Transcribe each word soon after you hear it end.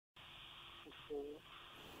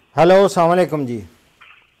Hello, अस्सलाम वालेकुम जी।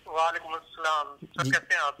 वालेकुम अस्सलाम सर, जी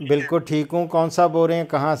कैसे हैं आप? ठीक है। बिल्कुल ठीक हूँ। कौन सा बोल रहे हैं,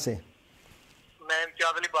 कहाँ से? मैं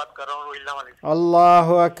इम्तियाज अली बात कर रहा हूँ, रोहिल्ला से।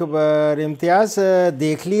 अल्लाह अकबर। इम्तियाज़,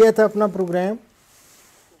 देख लिया था अपना प्रोग्राम?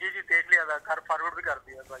 जी जी, देख लिया था, घर फॉरवर्ड भी कर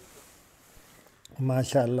दिया भाई को।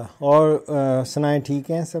 माशाल्लाह। और सुनाएं, ठीक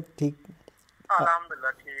हैं सब? ठीक। आ-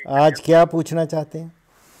 अल्हम्दुलिल्लाह ठीक, आज खैरियत से क्या हैं। पूछना चाहते हैं?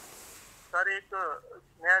 सर, एक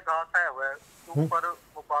नया घास आया हुआ है, सुपर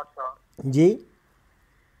मुबासा। जी।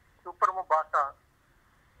 सुपर मुबासा,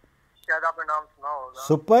 शायद आपने नाम सुना होगा।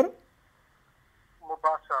 सुपर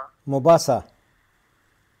मुबासा। मुबासा।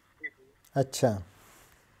 जी जी। अच्छा।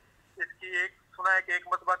 इसकी एक सुना है कि एक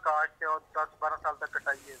मरतबा काश्त है और 10-12 साल तक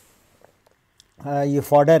कटाई है। ये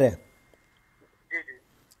फॉडर है। जी जी।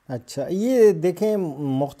 अच्छा, ये देखें,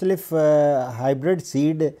 मुख्तलिफ हाइब्रिड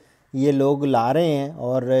सीड ये लोग ला रहे हैं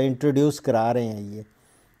और इंट्रोड्यूस करा रहे हैं ये।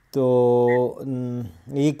 तो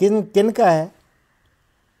जी ये किन किन का है?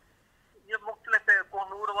 ये मुख्तलिफ है,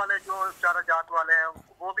 कोनूर वाले जो चाराजात वाले हैं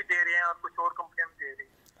वो भी दे रहे हैं और कुछ और कंपनियां भी दे रही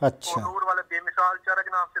हैं। अच्छा। कोनूर वाले बेमिसाल चारा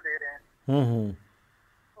के नाम से दे रहे हैं, हम्म।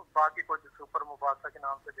 बाकी कुछ सुपर मुबासा के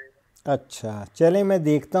नाम से दे रहे अच्छा, चलें, मैं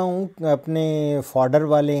देखता हूँ अपने फॉडर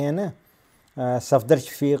वाले हैं ना, सफदर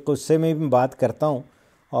शफीक, उससे मैं भी बात करता हूँ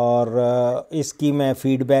और इसकी मैं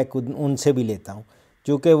फ़ीडबैक उनसे भी लेता हूँ,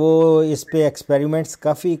 क्योंकि वो इस पे एक्सपेरिमेंट्स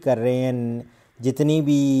काफ़ी कर रहे हैं। जितनी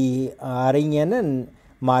भी आ रही हैं ना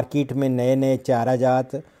मार्केट में नए नए चारा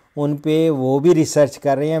जात, उन पे वो भी रिसर्च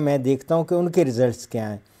कर रहे हैं। मैं देखता हूँ कि उनके रिज़ल्ट्स क्या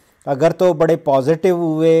हैं। अगर तो बड़े पॉजिटिव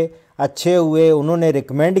हुए, अच्छे हुए, उन्होंने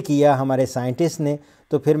रिकमेंड किया हमारे साइंटिस्ट ने,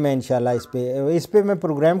 तो फिर मैं इंशाल्लाह इस पे मैं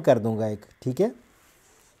प्रोग्राम कर दूंगा एक। ठीक है।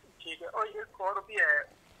 ठीक है। और ये और भी है,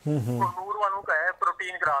 कोनूर वालों का है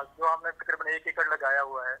प्रोटीन ग्रास, जो हमने तकरीबन 1 एकड़ लगाया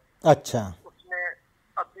हुआ है। अच्छा। उसमें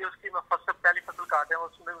अभी उसकी फसल, पहली फसल काटे हैं,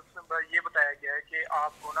 उसमें उसमें ये बताया गया है कि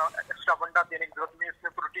आपको ना एक्स्ट्रा वंडा देने की जरूरत नहीं है,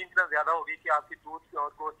 इसमें प्रोटीन इतना ज्यादा होगी कि आपकी दूध की और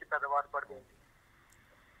गोश्त की पैदावार बढ़ जाएगी।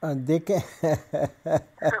 देखें।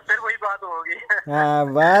 फिर वही बात होगी।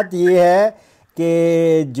 हाँ, बात ये है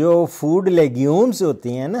कि जो फूड लेग्यूम्स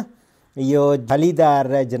होती हैं ना, ये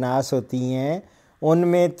फलीदार जनास होती हैं,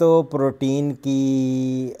 उनमें तो प्रोटीन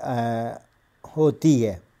की होती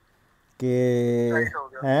है कि, राइट हो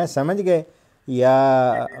गया। हैं, समझ गए? या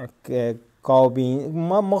जी जी। कौबी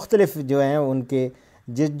मुख्तलिफ जो हैं उनके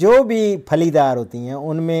जो भी फलीदार होती हैं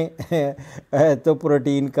उनमें तो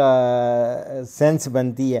प्रोटीन का सेंस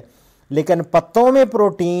बनती है। लेकिन पत्तों में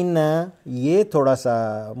प्रोटीन, ये थोड़ा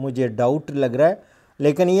सा मुझे डाउट लग रहा है।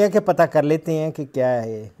 लेकिन ये है कि पता कर लेते हैं कि क्या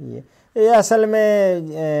है ये असल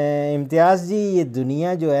में। इम्तियाज़ जी, ये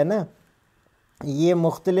दुनिया जो है ना, ये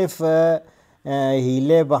मुख्तलिफ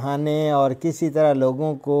हीले बहाने और किसी तरह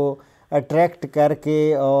लोगों को अट्रैक्ट करके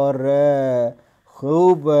और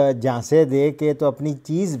खूब झांसे दे के तो अपनी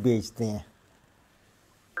चीज़ बेचते हैं।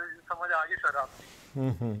 समझ आ गई सर आपकी।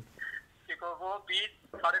 हम्म। देखो, वो बीज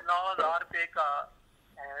 9,500 का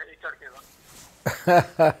एकड़ के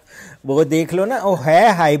बाद। वो देख लो ना, वो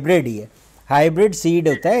है हाइब्रिड, ये हाइब्रिड सीड जी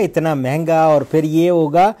होता जी। है, इतना महंगा। और फिर ये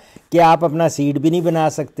होगा कि आप अपना सीड भी नहीं बना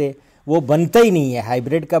सकते, वो बनता ही नहीं है,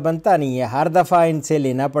 हाइब्रिड का बनता नहीं है, हर दफ़ा इनसे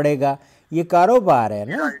लेना पड़ेगा। ये कारोबार है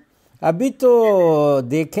जी ना। राइट। अभी तो जी जी।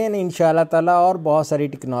 देखें ना, इंशाल्लाह ताला और बहुत सारी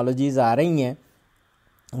टेक्नोलॉजीज़ आ रही हैं,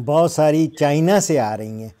 बहुत सारी जी चाइना से आ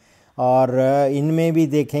रही हैं। और इनमें भी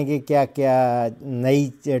देखेंगे क्या क्या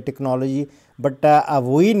नई टेक्नोलॉजी। बट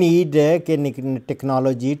वही नीड है कि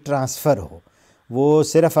टेक्नोलॉजी ट्रांसफ़र हो, वो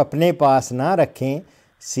सिर्फ अपने पास ना रखें,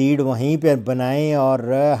 सीड वहीं पे बनाएं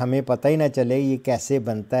और हमें पता ही ना चले ये कैसे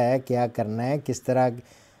बनता है, क्या करना है, किस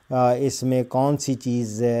तरह इसमें कौन सी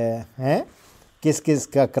चीज़ है, किस किस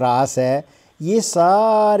का क्रॉस है। ये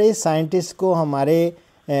सारे साइंटिस्ट को हमारे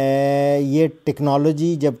ये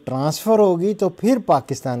टेक्नोलॉजी जब ट्रांसफ़र होगी तो फिर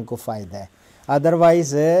पाकिस्तान को फ़ायदा है,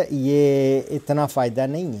 अदरवाइज़ ये इतना फ़ायदा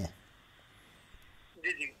नहीं है।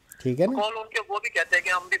 जी जी। ठीक है ना? कॉल उनके वो भी कहते हैं कि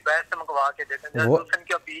हम भी बैच से मंगवा के देते हैं, जैसे वो लूसन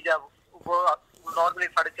का बीज है, वो नॉर्मली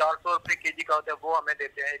 450 रुपये kg का होता है, वो हमें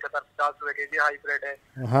देते हैं 1,50 रुपये kg, हाइब्रिड है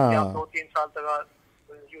कि आप हाँ। 2-3 साल तक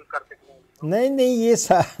यूज कर सकते हैं उसको। नहीं नहीं, ये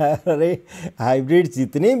सारे हाइब्रिड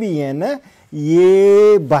जितने भी हैं ना,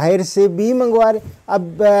 ये बाहर से भी मंगवा रहे।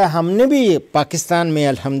 अब हमने भी पाकिस्तान में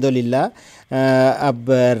अल्हम्दुलिल्लाह अब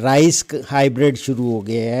राइस हाइब्रिड शुरू हो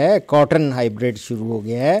गया है, कॉटन हाइब्रिड शुरू हो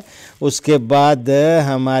गया है, उसके बाद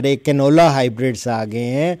हमारे कैनोला हाइब्रिड्स आ गए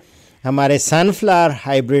हैं, हमारे सनफ्लावर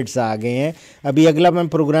हाइब्रिड्स आ गए हैं। अभी अगला मैं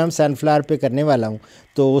प्रोग्राम सनफ्लावर पे करने वाला हूँ,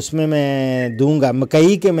 तो उसमें मैं दूंगा।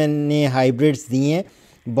 मकई के मैंने हाइब्रिड्स दिए हैं,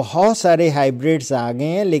 बहुत सारे हाइब्रिड्स आ गए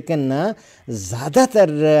हैं। लेकिन ना, ज़्यादातर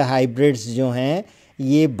हाइब्रिड्स जो हैं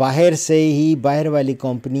ये बाहर से ही, बाहर वाली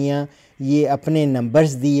कंपनियां ये अपने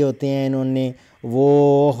नंबर्स दिए होते हैं इन्होंने,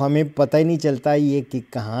 वो हमें पता ही नहीं चलता ये कि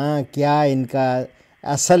कहाँ क्या इनका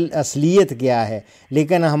असलियत क्या है।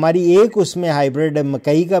 लेकिन हमारी एक उसमें हाइब्रिड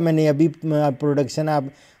मकई का मैंने अभी प्रोडक्शन,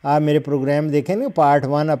 आप मेरे प्रोग्राम देखें ना, पार्ट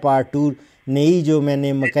 1 और पार्ट 2, नई जो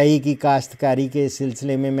मैंने मकई की काश्तकारी के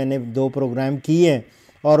सिलसिले में मैंने 2 प्रोग्राम किए हैं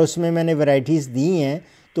और उसमें मैंने वैरायटीज़ दी हैं।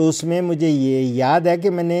 तो उसमें मुझे ये याद है कि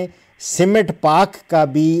मैंने सिमट पाक का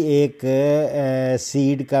भी एक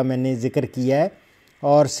सीड का मैंने ज़िक्र किया है।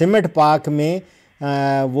 और सिमट पाक में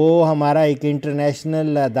वो हमारा एक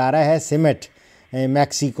इंटरनेशनल अदारा है सिमट,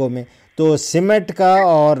 मैक्सिको में। तो सिमट का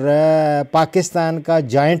और पाकिस्तान का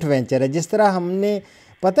जॉइंट वेंचर है। जिस तरह हमने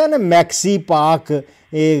पता है ना मैक्सी पाक,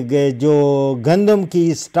 एक जो गंदम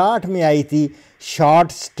की स्टार्ट में आई थी,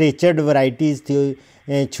 शॉर्ट स्टेचर्ड वैरायटीज़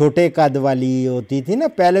थी, छोटे कद वाली होती थी ना,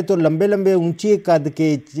 पहले तो लंबे लंबे ऊंचे कद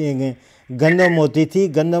के गंदम होती थी।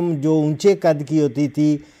 गंदम जो ऊंचे कद की होती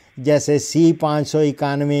थी जैसे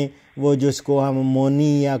C591, वो जिसको हम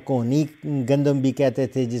मोनी या कोनी गंदम भी कहते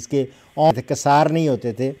थे, जिसके कसार नहीं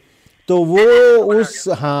होते थे। तो वो उस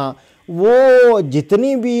हाँ, वो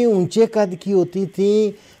जितनी भी ऊंचे कद की होती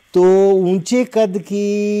थी, तो ऊंचे कद की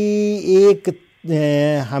एक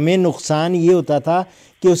हमें नुकसान ये होता था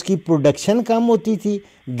कि उसकी प्रोडक्शन कम होती थी,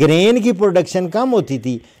 ग्रेन की प्रोडक्शन कम होती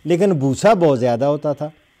थी, लेकिन भूसा बहुत ज़्यादा होता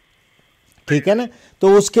था। ठीक है ना। तो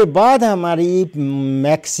उसके बाद हमारी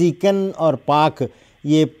मैक्सिकन और पाक,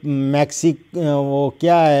 ये वो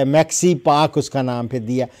क्या है, मैक्सी पाक उसका नाम फिर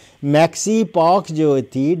दिया। मैक्सी पाक जो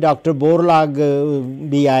थी, डॉक्टर बोरलाग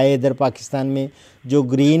भी आए इधर पाकिस्तान में, जो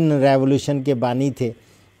ग्रीन रेवोल्यूशन के बानी थे।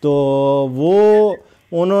 तो वो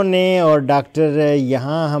उन्होंने, और डॉक्टर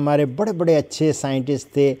यहाँ हमारे बड़े बड़े अच्छे साइंटिस्ट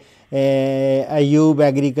थे, अयूब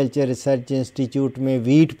एग्रीकल्चर रिसर्च इंस्टीट्यूट में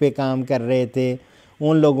वीट पे काम कर रहे थे।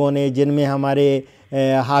 उन लोगों ने, जिनमें हमारे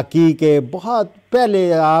हॉकी के बहुत पहले,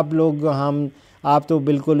 आप तो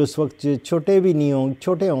बिल्कुल उस वक्त छोटे भी नहीं होंगे,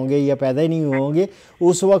 छोटे होंगे या पैदा ही नहीं होंगे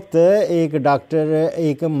उस वक्त, एक डॉक्टर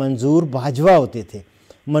एक मंजूर बाजवा होते थे।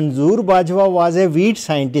 मंजूर Bajwa was a wheat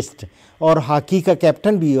scientist और हॉकी का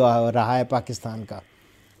कैप्टन भी रहा है पाकिस्तान का।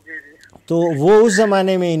 तो वो उस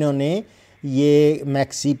ज़माने में इन्होंने ये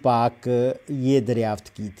मैक्सी पाक ये दरियाफ्त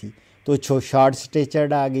की थी। तो शॉर्ट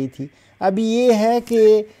स्टेचर्ड आ गई थी। अब ये है कि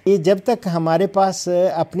ये जब तक हमारे पास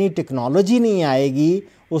अपनी टेक्नोलॉजी नहीं आएगी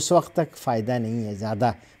उस वक्त तक फ़ायदा नहीं है,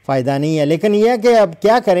 ज़्यादा फ़ायदा नहीं है। लेकिन यह है कि अब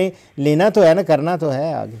क्या करें, लेना तो है ना, करना तो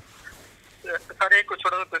है आगे। सर एक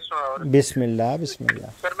छोटा सा प्रश्न और। बिस्मिल्लाह बिस्मिल्लाह।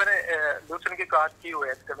 सर मैंने लूसन की काट की हुई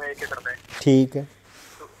है एक एकड़ में। ठीक है।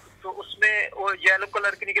 तो उसमें वो येलो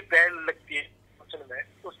कलर की बेल लगती है लूसन में,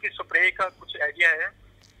 उसकी स्प्रे का कुछ आइडिया है?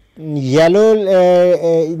 येलो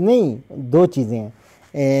नहीं, 2 चीज़ें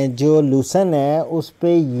हैं। जो लूसन है उस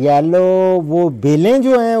पे येलो वो बेलें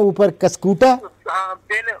जो हैं ऊपर कस्कूटा, हाँ,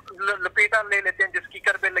 बेल लपेटा ले लेते हैं जिसकी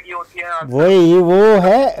कर बेल लगी होती है, वही वो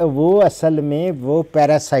है। वो असल में वो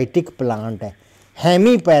पैरासाइटिक प्लांट है,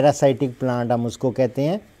 हेमी पैरासाइटिक प्लांट हम उसको कहते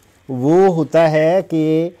हैं। वो होता है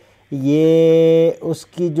कि ये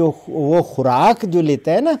उसकी जो वो खुराक जो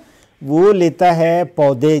लेता है ना, वो लेता है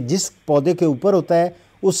पौधे, जिस पौधे के ऊपर होता है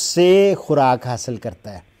उससे खुराक हासिल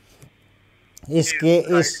करता है।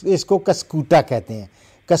 इसको कस्कूटा कहते हैं।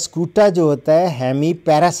 कस्कूटा जो होता है हेमी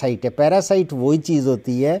पैरासाइट है। पैरासाइट वही चीज़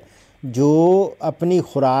होती है जो अपनी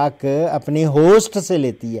खुराक अपने होस्ट से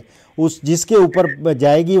लेती है, उस जिसके ऊपर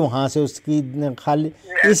जाएगी वहाँ से उसकी खाली,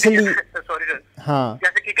 इसलिए हाँ,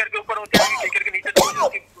 जैसे कीकर के ऊपर होती है, कीकर के नीचे तो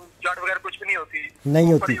जड़ वगैरह कुछ भी नहीं होती,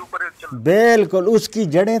 नहीं होती, बिल्कुल। उसकी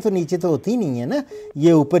जड़ें तो नीचे तो होती नहीं है ना,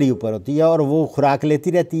 ये ऊपर ही ऊपर होती है, और वो खुराक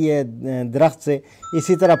लेती रहती है दरख्त से,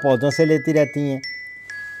 इसी तरह पौधों से लेती रहती हैं।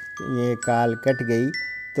 ये काल कट गई,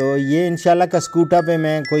 तो ये इंशाल्लाह कस्कूटा पे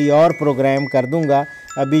मैं कोई और प्रोग्राम कर दूंगा।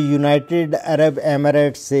 अभी यूनाइटेड अरब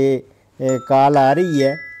एमिरेट से कॉल आ रही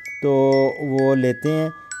है तो वो लेते हैं,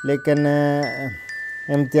 लेकिन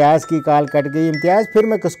इम्तियाज़ की कॉल कट गई। इम्तियाज़ फिर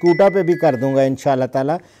मैं कस्कूटा पे भी कर दूंगा इंशाल्लाह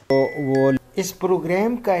ताला। तो वो इस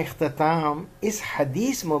प्रोग्राम का इख्तिताम इस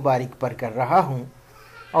हदीस मुबारक पर कर रहा हूँ।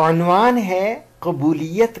 उन्वान है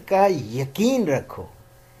कबूलियत का यकीन रखो।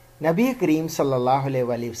 नबी करीम सल्लल्लाहु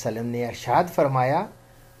अलैहि वसल्लम ने इरशाद फरमाया,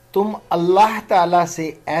 तुम अल्लाह ताला से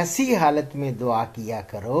ऐसी हालत में दुआ किया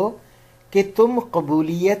करो कि तुम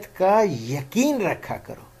कबूलियत का यकीन रखा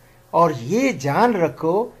करो, और ये जान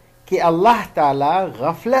रखो कि अल्लाह ताला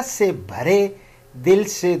गफलत से भरे दिल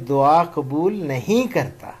से दुआ कबूल नहीं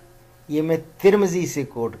करता। ये मैं तिरमिज़ी से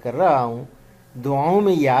कोट कर रहा हूँ। दुआओं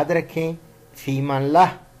में याद रखें।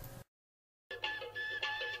 फीमानल्लाह।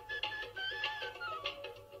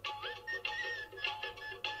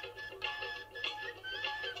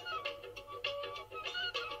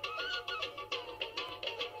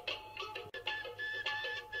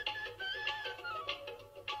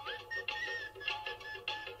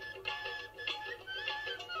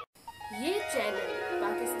 चैनल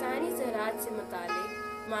पाकिस्तानी ज़राअत से मुतालिक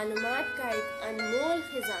मालूमात का एक अनमोल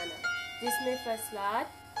खजाना, जिसमें फसलात,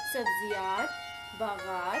 सब्जियात,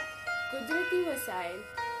 बागात, कुदरती वसाइल,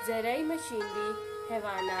 ज़राई मशीनरी,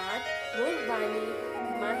 हैवानात, मुर्गबानी,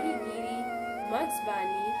 माहीगीरी,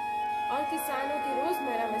 मत्स्यबानी और किसानों के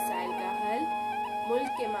रोज़मर्रा मसाइल का हल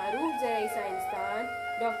मुल्क के मारूफ ज़राई साइंसदान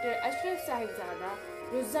डॉक्टर अशरफ साहिबजादा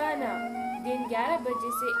रोज़ाना दिन 11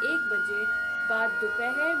 बजे से 1 बजे बाद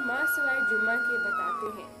दोपहर माह सवाए जुम्मा के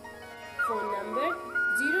बताते हैं। Phone number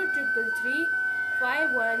 0333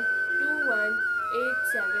 5121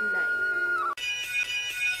 879।